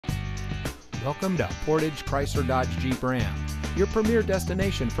Welcome to Portage Chrysler Dodge Jeep Ram, your premier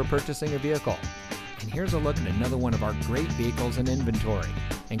destination for purchasing a vehicle. And here's a look at another one of our great vehicles in inventory,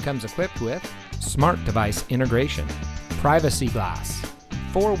 and comes equipped with smart device integration, privacy glass,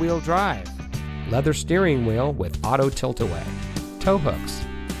 four-wheel drive, leather steering wheel with auto tilt-away, tow hooks,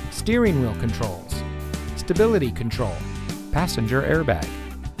 steering wheel controls, stability control, passenger airbag,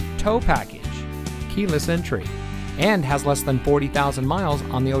 tow package, keyless entry, and has less than 40,000 miles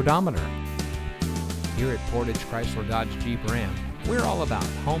on the odometer. Here at Portage Chrysler Dodge Jeep Ram, we're all about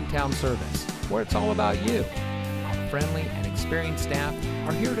hometown service, where it's all about you. Our friendly and experienced staff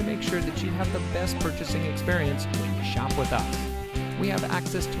are here to make sure that you have the best purchasing experience when you shop with us. We have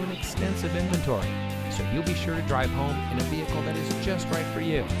access to an extensive inventory, so you'll be sure to drive home in a vehicle that is just right for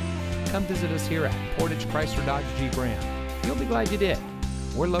you. Come visit us here at Portage Chrysler Dodge Jeep Ram. You'll be glad you did.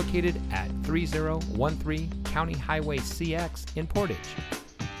 We're located at 3013 County Highway CX in Portage.